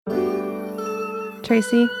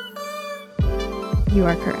Tracy, you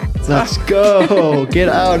are correct. Let's go. Get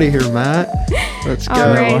out of here, Matt. Let's go.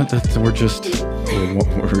 All right. We're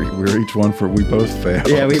each one for, we both failed.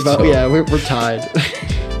 Yeah, we're tied.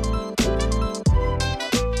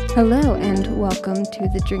 Hello and welcome to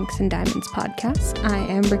the Drinks and Diamonds podcast. I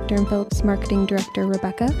am Richter and Phillips Marketing Director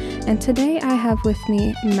Rebecca, and today I have with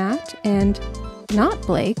me Matt and not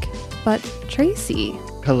Blake, but Tracy.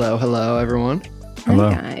 Hello, everyone. Hello.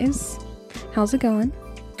 Hi, guys. How's it going?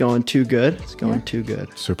 Going too good. It's going too good.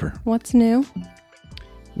 Super. What's new?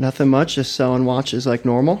 Nothing much, just selling watches like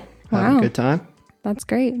normal. Having a good time. That's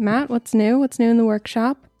great. Matt, what's new? What's new in the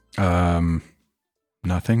workshop?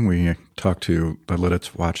 Nothing. We talked to the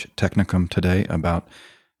Lidditz Watch Technicum today about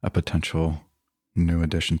a potential new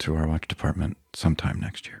addition to our watch department sometime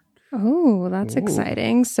next year. Oh, that's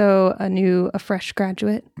exciting. So a fresh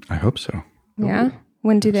graduate? I hope so. Yeah?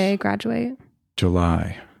 When do they graduate?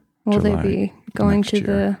 July. Will they July be going next to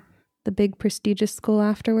year. the big prestigious school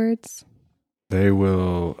afterwards? They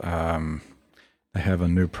will, they have a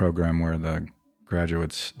new program where the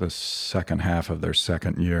graduates, the second half of their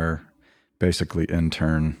second year, basically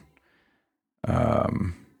intern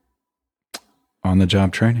on the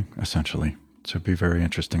job training, essentially. So it'd be very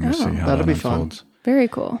interesting to see how that'll that be unfolds. fun. Very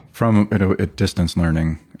cool. From distance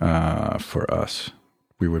learning for us,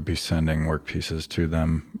 we would be sending work pieces to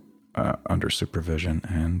them under supervision.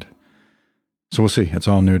 And so we'll see. It's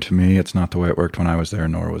all new to me. It's not the way it worked when I was there,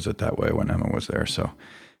 nor was it that way when Emma was there. So it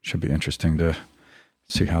should be interesting to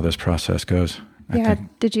see how this process goes. Yeah.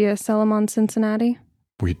 Did you sell them on Cincinnati?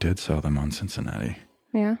 We did sell them on Cincinnati.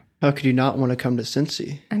 Yeah. How could you not want to come to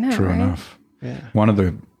Cincy? I know. True right? enough. Yeah. One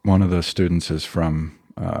of the students is from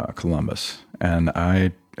Columbus, and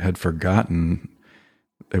I had forgotten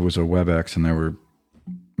it was a WebEx, and there were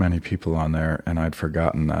many people on there, and I'd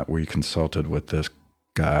forgotten that we consulted with this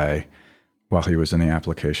guy while he was in the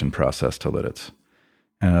application process to Lidditz.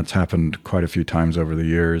 And it's happened quite a few times over the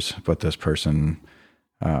years, but this person,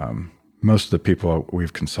 most of the people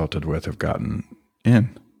we've consulted with have gotten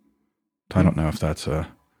in. I don't know if that's a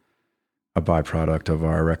byproduct of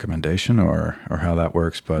our recommendation or how that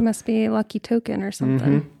works, but It must be a lucky token or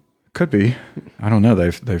something. could be. I don't know.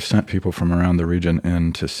 They've sent people from around the region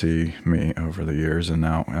in to see me over the years, and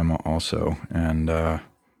now Emma also. And I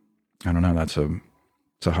don't know. It's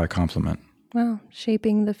a high compliment. Wow.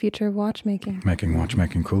 Shaping the future of watchmaking. Making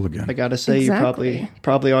watchmaking cool again. I gotta say, Exactly. you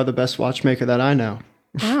probably are the best watchmaker that I know.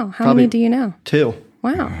 Wow. How Probably- many do you know? 2,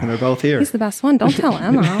 Wow. and they're both here. He's the best one. Don't tell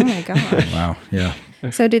Emma. Oh my gosh. Wow. Yeah.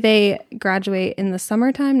 So do they graduate in the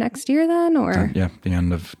summertime next year then, or? Yeah. The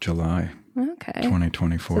end of July, Okay.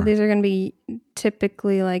 2024. So these are going to be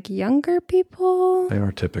typically like younger people? They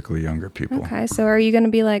are typically younger people. Okay. So are you going to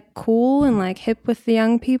be like cool and like hip with the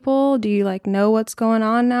young people? Do you like know what's going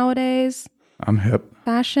on nowadays? I'm hip.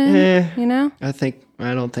 Fashion, you know? I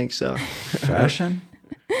don't think so. Fashion?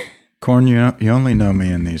 Corn, you only know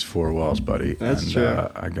me in these four walls, buddy. That's true.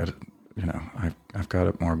 I got it. I've got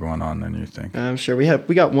it more going on than you think. I'm sure we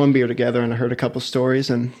got one beer together, and I heard a couple stories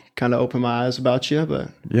and kind of opened my eyes about you. But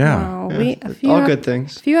Yeah. Wow. all good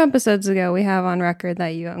things. A few episodes ago, we have on record that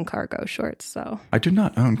you own cargo shorts. So I do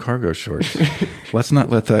not own cargo shorts. Let's not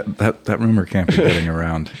let that rumor camp be getting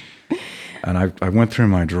around. And I went through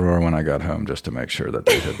my drawer when I got home just to make sure that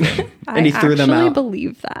they had been And he threw them I actually out.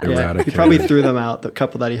 believe that. Yeah, he eradicated. probably threw them out. The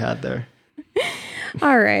couple that he had there.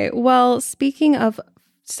 All right. Well, speaking of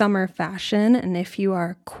summer fashion, and if you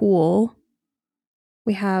are cool,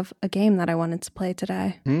 we have a game that I wanted to play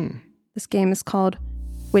today. This game is called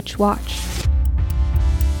Which Watch?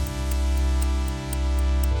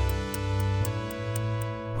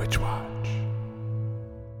 Which watch?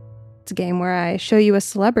 It's a game where I show you a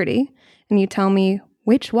celebrity and you tell me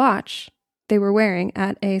which watch they were wearing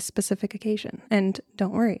at a specific occasion. And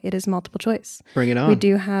don't worry, it is multiple choice. Bring it on. We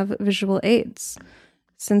do have visual aids.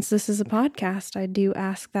 Since this is a podcast, I do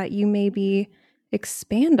ask that you maybe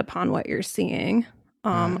expand upon what you're seeing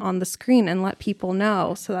on the screen and let people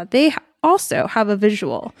know so that they also have a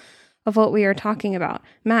visual of what we are talking about.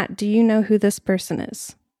 Matt, do you know who this person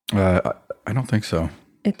is? I don't think so.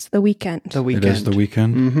 It's The Weeknd. The Weeknd. It is The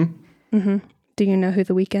Weeknd. Do you know who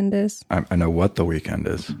The Weeknd is? I know what The Weeknd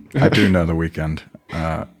is. I do know The Weeknd.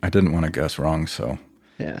 I didn't want to guess wrong, so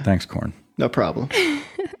Yeah. thanks, Corn. No problem.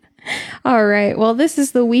 All right. Well, this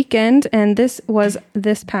is The Weeknd, and this was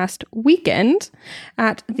this past weekend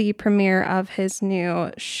at the premiere of his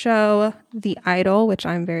new show, The Idol, which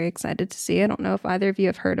I'm very excited to see. I don't know if either of you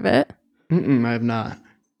have heard of it. I have not.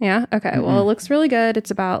 Yeah. Okay. Well, it looks really good.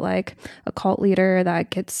 It's about like a cult leader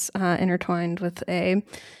that gets intertwined with a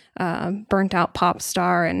burnt out pop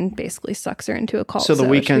star and basically sucks her into a cult. So The it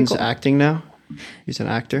should be Weeknd's cool. acting now? He's an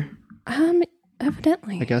actor?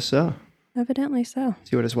 Evidently. I guess so. Evidently so.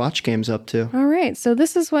 See what his watch game's up to. All right. So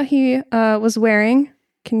this is what he was wearing.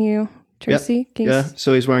 Can you, Tracy? Yep. Yeah.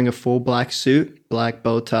 So he's wearing a full black suit, black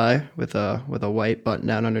bow tie with a white button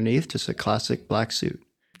down underneath, just a classic black suit.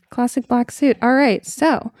 Classic black suit. All right.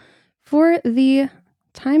 So for the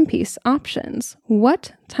timepiece options,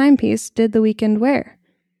 what timepiece did The Weeknd wear?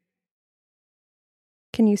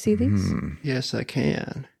 Can you see these? Yes, I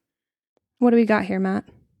can. What do we got here, Matt?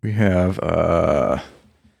 We have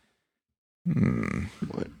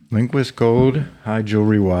Linguist Gold high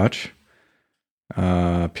jewelry watch,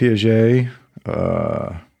 Piaget,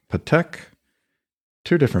 Patek,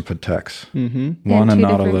 two different Pateks. Mm-hmm. One and a two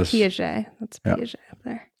Nautilus. different Piaget. That's Yeah. Piaget up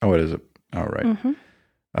there. Oh, what is it? Oh, right. Mm-hmm.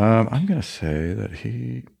 I'm gonna say that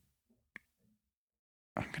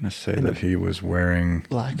he was wearing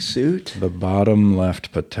Black suit. the bottom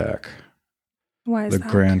left Patek, Why is the that?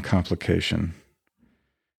 Grand Complication.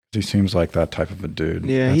 He seems like that type of a dude.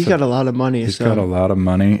 Yeah, he's got a lot of money. He's got a lot of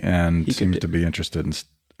money and He seems could- to be interested in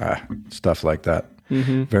stuff like that.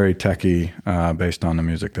 Mm-hmm. Very techy, based on the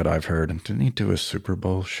music that I've heard. And didn't he do a Super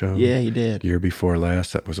Bowl show? Yeah, he did. Year before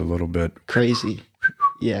last, that was a little bit Crazy.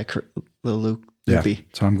 Yeah, little yeah. loopy.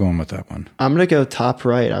 So I'm going with that one. I'm gonna go top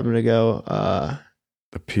right. I'm gonna go.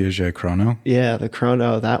 The Piaget Chrono. Yeah, the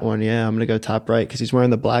chrono, that one. Yeah, I'm gonna go top right because he's wearing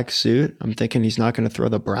the black suit. I'm thinking he's not gonna throw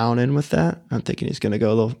the brown in with that. I'm thinking he's gonna go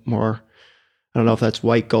a little more. I don't know if that's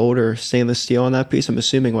white gold or stainless steel on that piece. I'm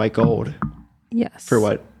assuming white gold Yes. for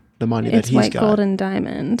what the money that It's he's white got. gold and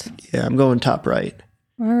diamond. Yeah, I'm going top right.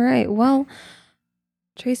 All right. Well,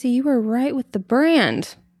 Tracy, you were right with the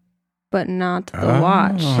brand, but not the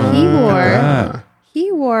watch. look at that.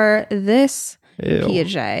 He wore this Ew.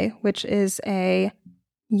 Piaget, which is a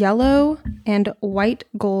yellow and white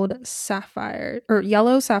gold sapphire, or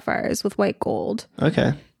yellow sapphires with white gold.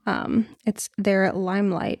 Okay. It's their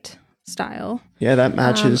limelight style. Yeah, that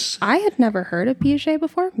matches. I had never heard of Piaget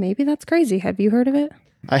before. Maybe that's crazy. Have you heard of it?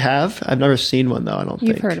 I have. I've never seen one though. I don't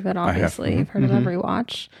You've think. heard of it, obviously. have. You've heard of every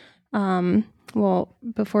watch. Well,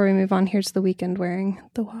 before we move on, here's The Weeknd wearing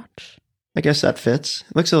the watch. I guess that fits.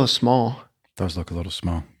 It looks a little small. Does look a little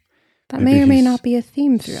small. That Maybe may or may he's not be a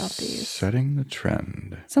theme throughout these. Setting the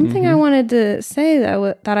trend. Something I wanted to say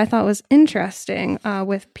that I thought was interesting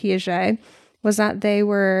with Piaget was that they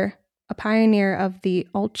were a pioneer of the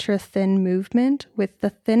ultra-thin movement with the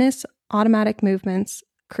thinnest automatic movements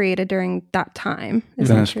created during that time. Is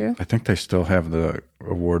that true? I think they still have the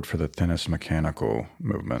award for the thinnest mechanical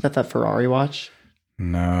movement. Is that Ferrari watch?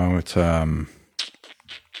 No, it's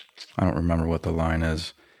I don't remember what the line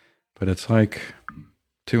is, but it's like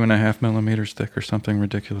 2.5 millimeters thick or something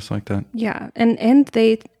ridiculous like that. Yeah. And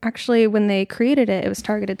they actually, when they created it, it was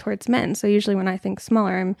targeted towards men. So usually when I think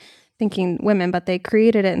smaller, I'm thinking women, but they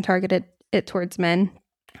created it and targeted it towards men.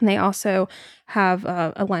 And they also have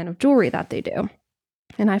a line of jewelry that they do.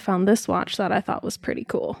 And I found this watch that I thought was pretty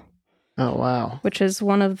cool, Oh wow. which is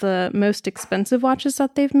one of the most expensive watches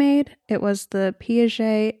that they've made. It was the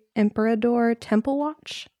Piaget Emperador Temple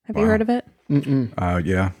watch. Have you Wow. heard of it? Mm-mm.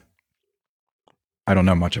 Yeah. I don't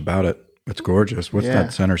know much about it. It's gorgeous. What's Yeah.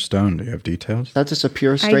 that center stone? Do you have details? That's just a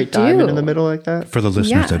pure straight diamond in the middle like that. For the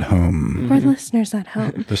listeners Yeah. at home, For listeners at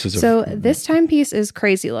home. this is So this timepiece is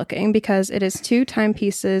crazy looking because it is two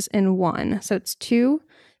timepieces in one. So it's two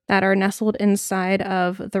that are nestled inside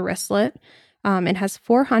of the wristlet. It has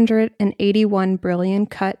 481 brilliant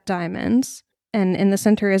cut diamonds. And in the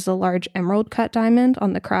center is a large emerald cut diamond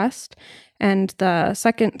on the crest. And the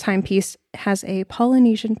second timepiece has a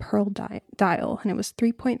Polynesian pearl dial. And it was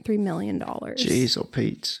 $3.3 million. Jeez, oh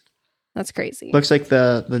Pete. That's crazy. Looks like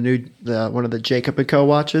the new one of the Jacob and Co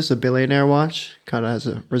watches, the billionaire watch, kind of has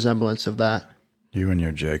a resemblance of that. you and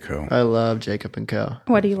your Jayco. I love Jacob and Co.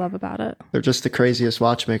 What do you love about it? They're just the craziest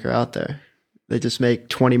watchmaker out there. They just make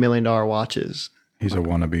 $20 million watches. He's a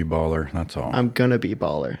wannabe baller. That's all. I'm gonna be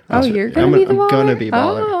baller. Oh, you're going to be the baller? I'm gonna be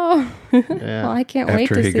baller. Oh. Yeah. Well, I can't wait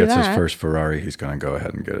After to he see gets that. his first Ferrari, he's going to go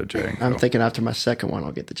ahead and get a Jayco. I'm thinking after my second one,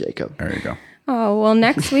 I'll get the Jacob. There you go. Oh, well,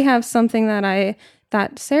 next we have something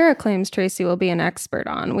that Sarah claims Tracy will be an expert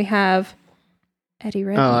on. We have Eddie Oh,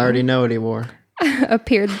 Redmayne. I already know what he wore.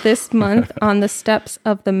 Appeared this month on the steps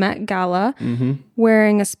of the Met Gala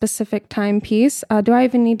wearing a specific timepiece. Do I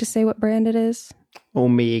even need to say what brand it is?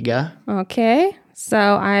 Omega. Okay.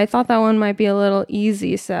 So I thought that one might be a little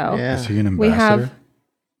easy. So Yeah. Is he an we ambassador?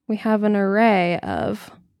 have an array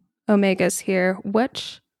of Omegas here.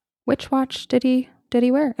 Which watch did he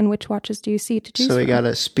wear, and which watches do you see to choose So we from? got a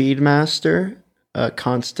Speedmaster, a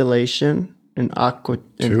Constellation, an Aqua,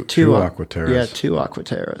 and Two Aquaterras. Yeah, two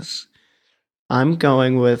Aquaterras. I'm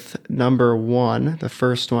going with number 1, the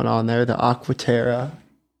first one on there, the Aquaterra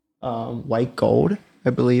white gold, I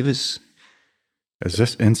believe is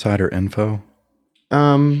this insider info?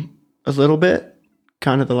 a little bit.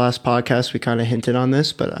 Kind of the last podcast we kind of hinted on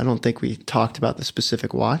this, but I don't think we talked about the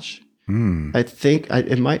specific watch. I think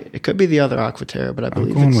it could be the other Aquaterra, but I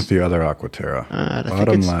believe I'm going with the other Aquaterra.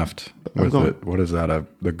 Bottom left with it. What is that?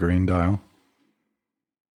 The green dial?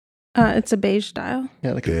 It's a beige dial.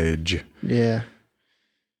 Yeah, Beige. Yeah.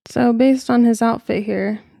 So based on his outfit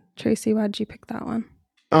here, Tracy, why'd you pick that one?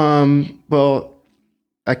 Well,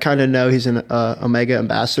 I kind of know he's an Omega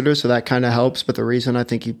ambassador, so that kind of helps. But the reason I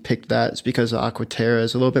think he picked that is because the Aquaterra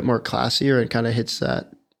is a little bit more classier and kind of hits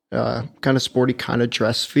that kind of sporty kind of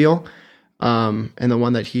dress feel. And the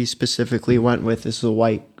one that he specifically went with is the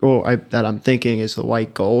white, that I'm thinking is the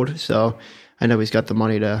white gold. So I know he's got the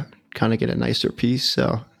money to kind of get a nicer piece.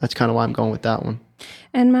 So that's kind of why I'm going with that one.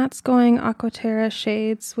 And Matt's going Aquaterra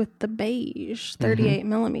shades with the beige 38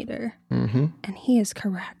 millimeter. Mm-hmm. And he is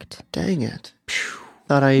correct. Dang it.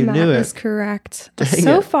 Thought I knew it. Matt is correct. Dang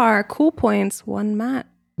so it. far, cool points, 1 Matt.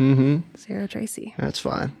 Mm-hmm. 0 Tracy. That's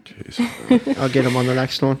fine. Jeez. I'll get him on the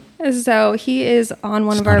next one. So he is on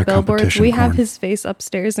one It's of not our a billboards. competition, We have Corn. his face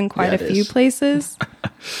upstairs in quite Yeah, a it few is. places.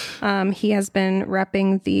 He has been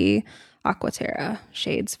repping the Aquaterra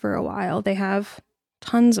shades for a while. They have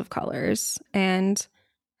tons of colors. And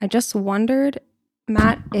I just wondered,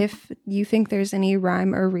 Matt, if you think there's any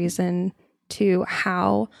rhyme or reason to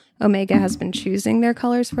how Omega has been choosing their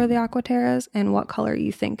colors for the Aquaterras and what color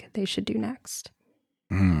you think they should do next.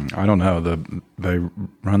 I don't know. They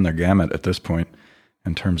run their gamut at this point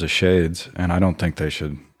in terms of shades, and I don't think they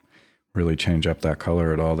should really change up that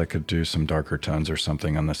color at all. They could do some darker tones or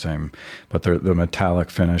something on the same, but the metallic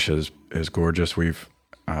finish is gorgeous. We've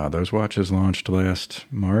those watches launched last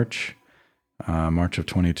March of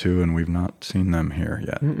 22, and we've not seen them here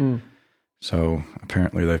yet. Mm-mm. So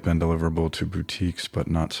apparently they've been deliverable to boutiques, but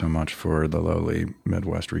not so much for the lowly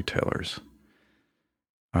Midwest retailers.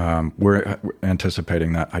 We're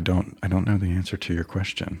anticipating that. I don't know the answer to your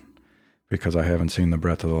question because I haven't seen the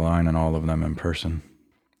breadth of the line and all of them in person.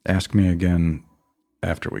 Ask me again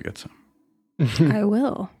after we get some. I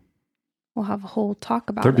will. We'll have a whole talk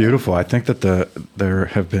about They're it. beautiful. I think that there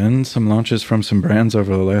have been some launches from some brands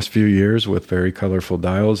over the last few years with very colorful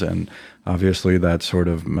dials, and obviously that sort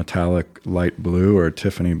of metallic light blue or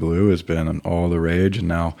Tiffany blue has been all the rage, and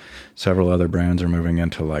now several other brands are moving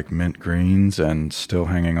into like mint greens and still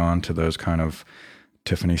hanging on to those kind of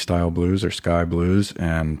Tiffany style blues or sky blues,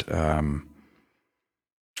 and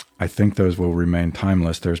I think those will remain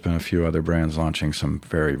timeless. There's been a few other brands launching some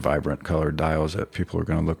very vibrant colored dials that people are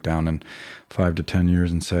going to look down in 5 to 10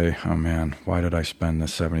 years and say, oh man, why did I spend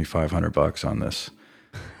this $7,500 on this?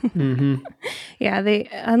 Mm-hmm. Yeah,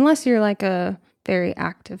 unless you're like a very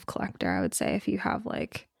active collector, I would say if you have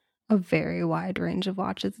like a very wide range of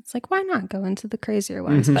watches, it's like, why not go into the crazier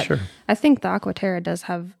ones? But Sure. I think the Aquaterra does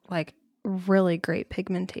have like really great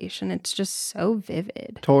pigmentation. It's just so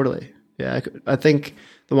vivid. Totally. Yeah, I think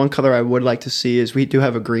the one color I would like to see is we do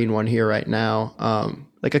have a green one here right now.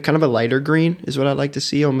 Like a kind of a lighter green is what I'd like to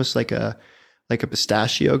see, almost like a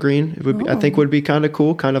pistachio green. It would be, I think would be kind of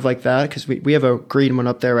cool, kind of like that, because we have a green one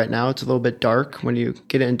up there right now. It's a little bit dark. When you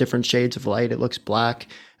get it in different shades of light, it looks black,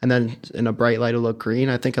 and then in a bright light, it'll look green.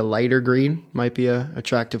 I think a lighter green might be a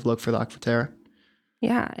attractive look for the Aquaterra.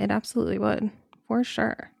 Yeah, it absolutely would, for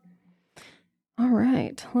sure. All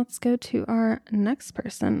right, let's go to our next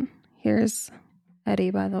person. Here's Eddie,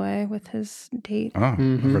 by the way, with his date Oh,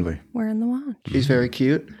 really? wearing the watch. He's very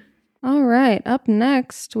cute. All right, up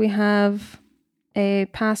next, we have a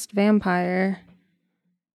past vampire,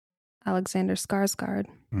 Alexander Skarsgård.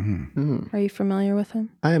 Mm-hmm. Are you familiar with him?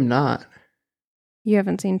 I am not. You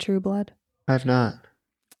haven't seen True Blood? I have not.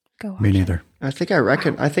 Go watch Me it. neither. I think I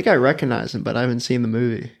recognize him, but I haven't seen the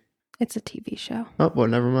movie. It's a TV show. Oh, well,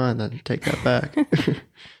 never mind then. Take that back.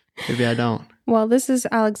 Maybe I don't. Well, this is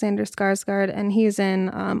Alexander Skarsgård, and he's in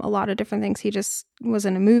a lot of different things. He just was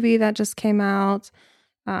in a movie that just came out,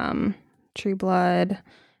 True Blood.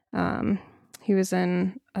 He was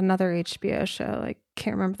in another HBO show. I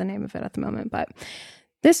can't remember the name of it at the moment, but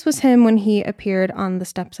this was him when he appeared on the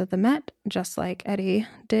steps of the Met, just like Eddie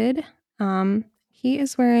did. He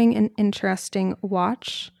is wearing an interesting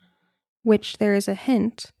watch, which there is a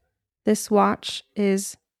hint. This watch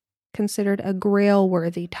is considered a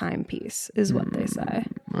grail-worthy timepiece, is what they say.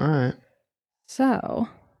 All right. So,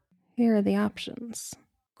 here are the options.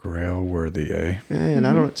 Grail worthy, eh? And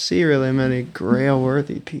I don't see really many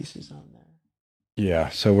grail-worthy pieces on there. Yeah,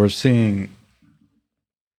 so we're seeing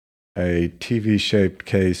a TV-shaped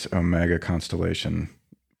case Omega Constellation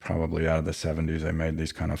probably out of the 70s. They made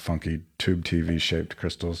these kind of funky tube TV shaped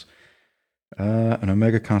crystals. An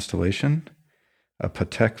Omega Constellation, a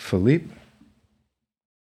Patek Philippe.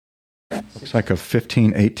 Looks like a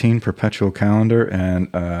 1518 perpetual calendar and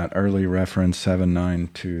an early reference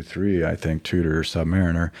 7923, I think, Tudor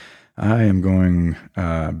Submariner. I am going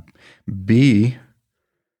B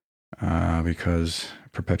because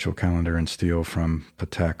perpetual calendar and steel from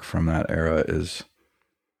Patek from that era is,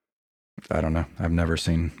 I don't know. I've never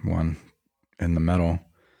seen one in the metal.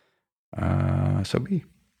 So B.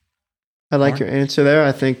 I like your answer there.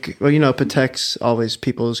 I think, well, Patek's always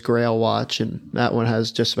people's grail watch, and that one has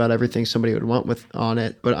just about everything somebody would want on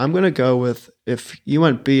it. But I'm going to go with, if you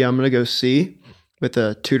went B, I'm going to go C with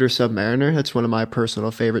the Tudor Submariner. That's one of my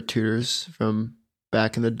personal favorite Tudors from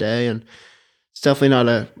back in the day. And it's definitely not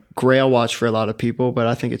a grail watch for a lot of people, but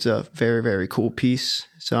I think it's a very, very cool piece.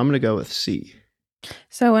 So I'm going to go with C.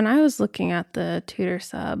 So when I was looking at the Tudor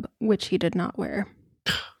Sub, which he did not wear,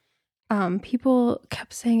 people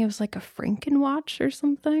kept saying it was like a Franken watch or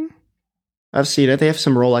something. I've seen it. They have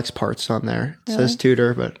some Rolex parts on there. It says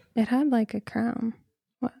Tudor, but it had like a crown.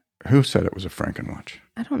 What? Who said it was a Franken watch?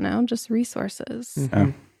 I don't know. Just resources. Mm-hmm.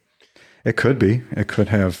 It could be. It could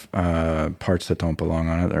have parts that don't belong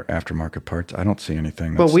on it. They're aftermarket parts. I don't see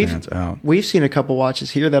anything that stands out. We've seen a couple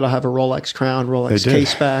watches here that'll have a Rolex crown, Rolex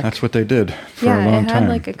case back. That's what they did for a long time. Yeah, it had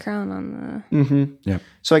like a crown on the... Mm-hmm. Yep.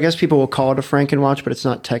 So I guess people will call it a Franken watch, but it's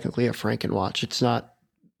not technically a Franken watch. It's not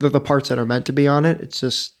the parts that are meant to be on it. It's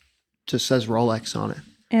just says Rolex on it.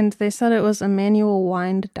 And they said it was a manual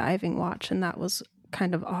wind diving watch, and that was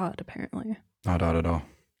kind of odd, apparently. Not odd at all.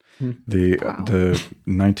 The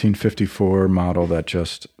 1954 model that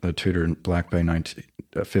the Tudor Black Bay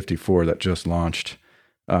 1954 that just launched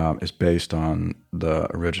is based on the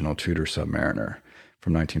original Tudor Submariner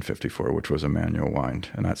from 1954, which was a manual wind,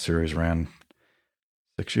 and that series ran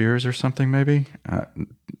 6 years or something, maybe.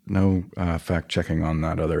 No fact checking on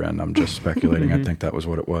that other end. I'm just speculating. I think that was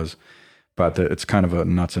what it was, but it's kind of a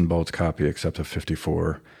nuts and bolts copy, except the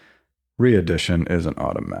 54 re-edition isn't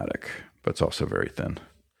automatic, but it's also very thin.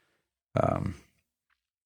 I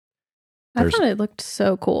thought it looked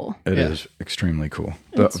so cool. It is extremely cool.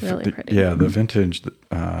 It's really pretty. Yeah, the vintage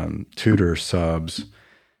Tudor subs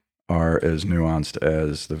are as nuanced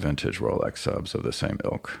as the vintage Rolex subs of the same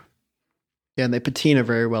ilk. Yeah, and they patina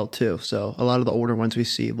very well too. So a lot of the older ones we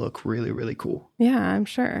see look really, really cool. Yeah, I'm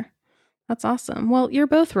sure. That's awesome. Well, you're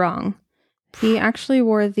both wrong. He actually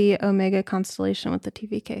wore the Omega Constellation with the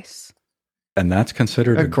TV case. And that's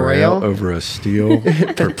considered a grail over a steel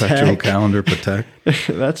perpetual calendar Patek?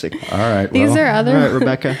 That's it. All right. These are other... All right,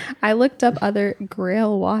 Rebecca. I looked up other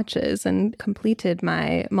grail watches and completed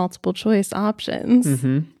my multiple choice options.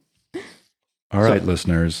 Mm-hmm. All right,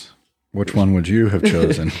 listeners. Which one would you have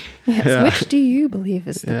chosen? Which do you believe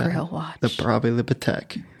is the grail watch? Probably the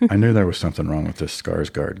Patek. I knew there was something wrong with this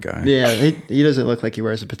Skarsgård guy. Yeah, he doesn't look like he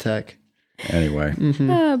wears a Patek. Anyway.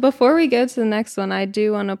 Before we go to the next one, I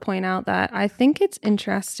do want to point out that I think it's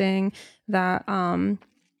interesting that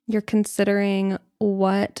you're considering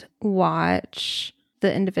what watch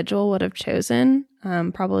the individual would have chosen,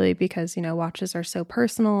 probably because, watches are so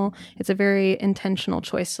personal. It's a very intentional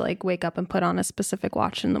choice to wake up and put on a specific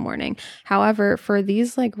watch in the morning. However, for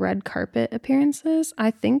these red carpet appearances, I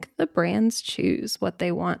think the brands choose what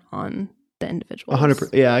they want on the individuals.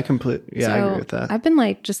 100%. Yeah, I agree with that. I've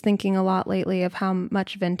been just thinking a lot lately of how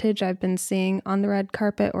much vintage I've been seeing on the red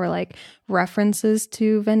carpet, or references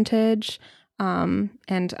to vintage. And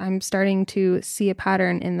I'm starting to see a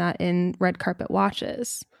pattern in that in red carpet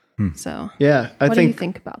watches. So what do you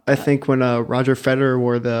think about that? I think when Roger Federer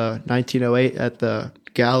wore the 1908 at the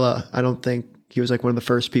gala, I don't think he was one of the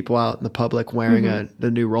first people out in the public wearing the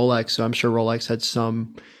new Rolex. So I'm sure Rolex had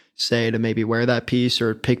some say to maybe wear that piece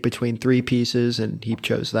or pick between three pieces, and he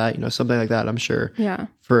chose that, something like that. I'm sure. Yeah.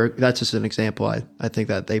 That's just an example. I think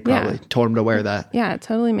that they probably told him to wear that. Yeah, it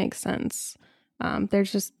totally makes sense.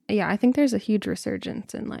 There's just, I think there's a huge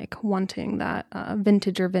resurgence in wanting that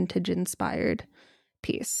vintage or vintage inspired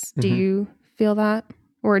piece. Do you feel that?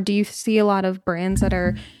 Or do you see a lot of brands that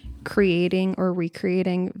are creating or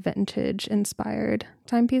recreating vintage inspired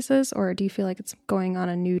timepieces? Or do you feel like it's going on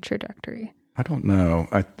a new trajectory? I don't know.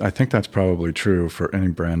 I think that's probably true for any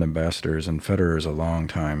brand ambassadors, and Federer is a long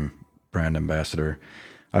time brand ambassador.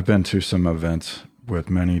 I've been to some events with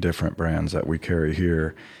many different brands that we carry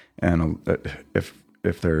here, and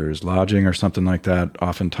if there's lodging or something like that,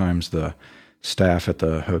 oftentimes the staff at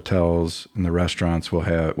the hotels and the restaurants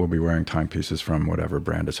will be wearing timepieces from whatever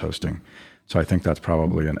brand is hosting. So I think that's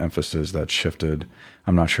probably an emphasis that's shifted.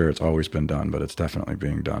 I'm not sure it's always been done, but it's definitely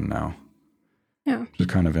being done now. Yeah.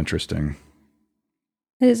 It's kind of interesting.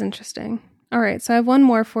 It is interesting. All right, so I have one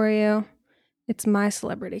more for you. It's my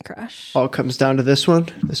celebrity crush. All comes down to this one.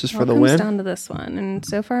 This is for the All win. comes down to this one. And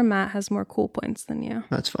so far, Matt has more cool points than you.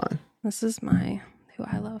 That's fine. This is who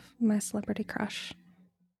I love, my celebrity crush.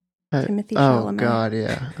 Hey, Timothy oh, Chalamet. God,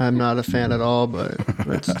 yeah. I'm not a fan at all, but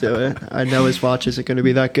let's do it. I know his watch isn't going to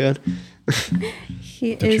be that good.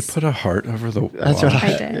 Did you put a heart over the That's watch? what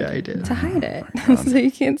I did. Yeah, I did. To hide it, so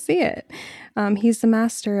you can't see it. He's the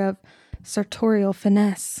master of sartorial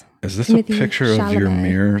finesse. Is this Timothy a picture of your Chalamet.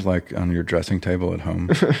 mirror, like on your dressing table at home?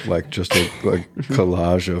 Like just a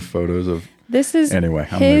collage of photos of... This is Anyway,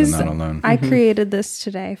 I'm leaving that alone. I created this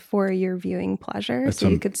today for your viewing pleasure, It's so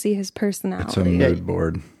a- you could see his It's a personality. mood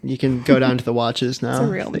board. You can go down to the watches now. It's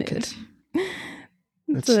a real I think mood.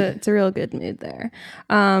 Let's It's a real good mood there.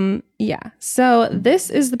 Yeah. So this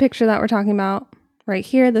is the picture that we're talking about right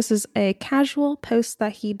here. This is a casual post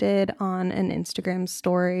that he did on an Instagram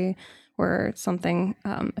story or something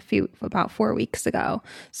about 4 weeks ago.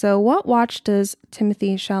 So what watch does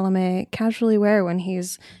Timothy Chalamet casually wear when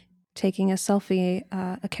he's taking a selfie,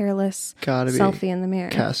 a careless Gotta be selfie in the mirror?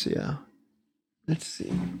 Casio. Let's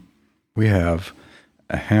see. We have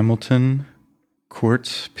a Hamilton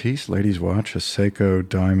quartz piece, ladies' watch, a Seiko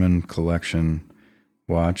Diamond Collection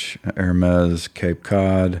watch, a Hermes Cape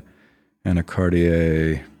Cod, and a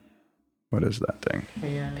Cartier. What is that thing?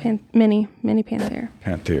 Mini Panther.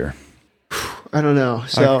 Panther. I don't know.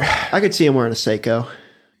 So I could see him wearing a Seiko.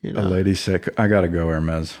 You A know, lady Seiko. I gotta go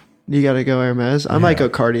Hermes. you got to go Hermes. I might go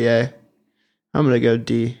Cartier. I'm going to go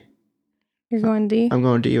D. You're going D? I'm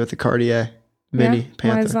going D with the Cartier Mini Yeah?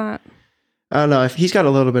 Panther. Why is that? I don't know. If he's got a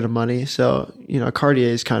little bit of money, so Cartier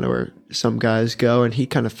is kind of where some guys go, and he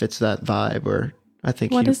kind of fits that vibe. Where I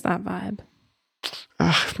think What is that vibe?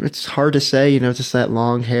 it's hard to say. Just that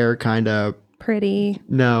long hair kind of. Pretty,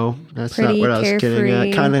 No, that's Pretty, not what I was getting carefree,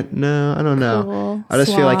 at. Kind of. No, I don't know. cool, I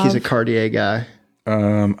just feel like he's a suave. Cartier guy.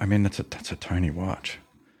 I mean, that's a tiny watch.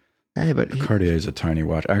 Hey, but Cartier is a tiny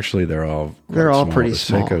watch. Actually, they're all pretty The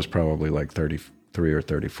small. Seiko's probably like 33 or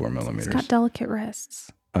 34 millimeters. It's got delicate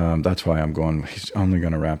wrists. That's why I'm going. He's only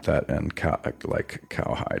going to wrap that in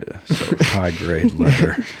cowhide, so high grade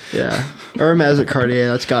leather. yeah, Hermes at Cartier.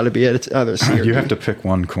 That's got to be it. It's other C. Or You D. have to pick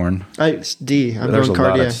one, Corn. It's D. I'm There's going a lot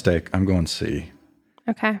Cartier. at stake. I'm going C.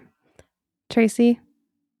 Okay. Tracy,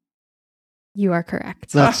 you are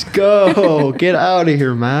correct. Let's go. Get out of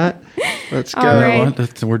here, Matt. Let's go. All right. You know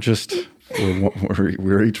what? We're just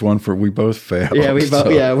we're each one for. We both failed. Yeah, we both. so.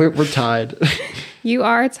 Yeah, we're tied. You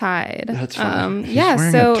are tied. That's fine. He's Yeah,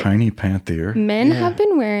 wearing so a tiny Panther. men Yeah. have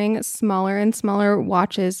been wearing smaller and smaller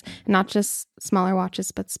watches, not just smaller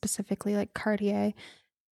watches, but specifically like Cartier,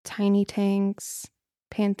 tiny tanks,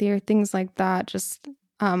 Panther, things like that. Just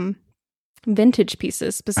vintage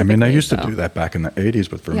pieces I specifically. mean, they used to so do that back in the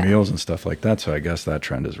 80s with Yeah. Vermeils and stuff like that. So I guess that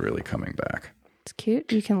trend is really coming back. It's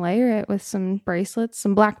cute. You can layer it with some bracelets,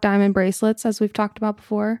 some black diamond bracelets, as we've talked about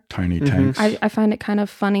before. Tiny Mhm. tanks. I find it kind of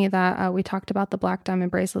funny that we talked about the black diamond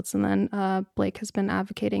bracelets, and then Blake has been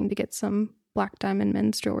advocating to get some black diamond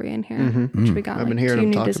men's jewelry in here, Mhm. which we got I've been like hearing 2 him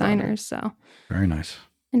new talk about it. designers. So Very nice.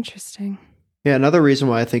 interesting. Yeah, another reason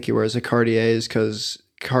why I think he wears a Cartier is because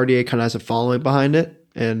Cartier kind of has a following behind it,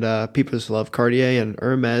 and people just love Cartier and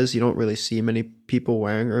Hermes. You don't really see many people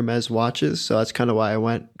wearing Hermes watches, so that's kind of why I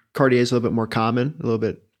went. Cartier is a little bit more common, a little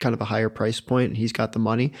bit kind of a higher price point, and he's got the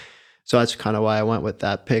money, so that's kind of why I went with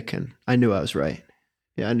that pick. And I knew I was right.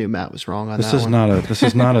 Yeah, I knew Matt was wrong on This that is one. not a. This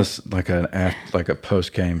is not like a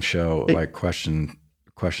post game show like question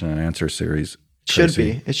and answer series. Should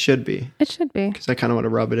Tracy. be. It should be It should be. because I kind of want to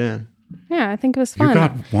rub it in. Yeah, I think it was fun. You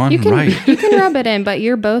got one You can right. you can rub it in, but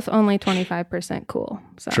you're both only 25% cool.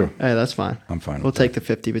 So True. Hey, that's fine. I'm fine. We'll with take the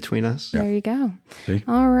 50 between us. there you go. See?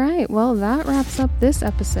 All right. Well, that wraps up this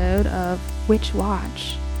episode of Which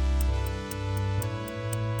Watch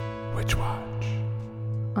Which watch?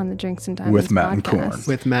 on the Drinks and Diamonds With Matt and podcast. Corn.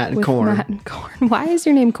 With Matt and With Corn. Matt and Corn. Why is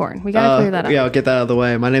your name Corn? We got to clear that up. Yeah, I'll get that out of the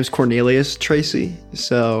way. My name's Cornelius Tracy.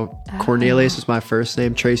 So Cornelius is my first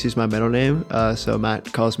name. Tracy's my middle name. So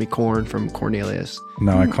Matt calls me Corn from Cornelius.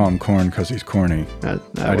 No, I call him Corn because he's corny. That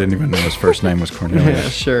I didn't even know his first name was Yeah,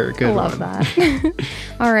 Cornelius. sure. Good I love one. that.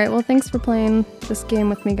 All right. Well, thanks for playing this game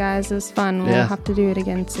with me, guys. It was fun. We'll Yeah. have to do it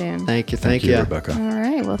again soon. Thank you. Thank you. Rebecca. All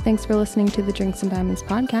right. Well, thanks for listening to the Drinks and Diamonds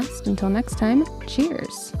podcast. Until next time,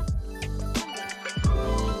 cheers.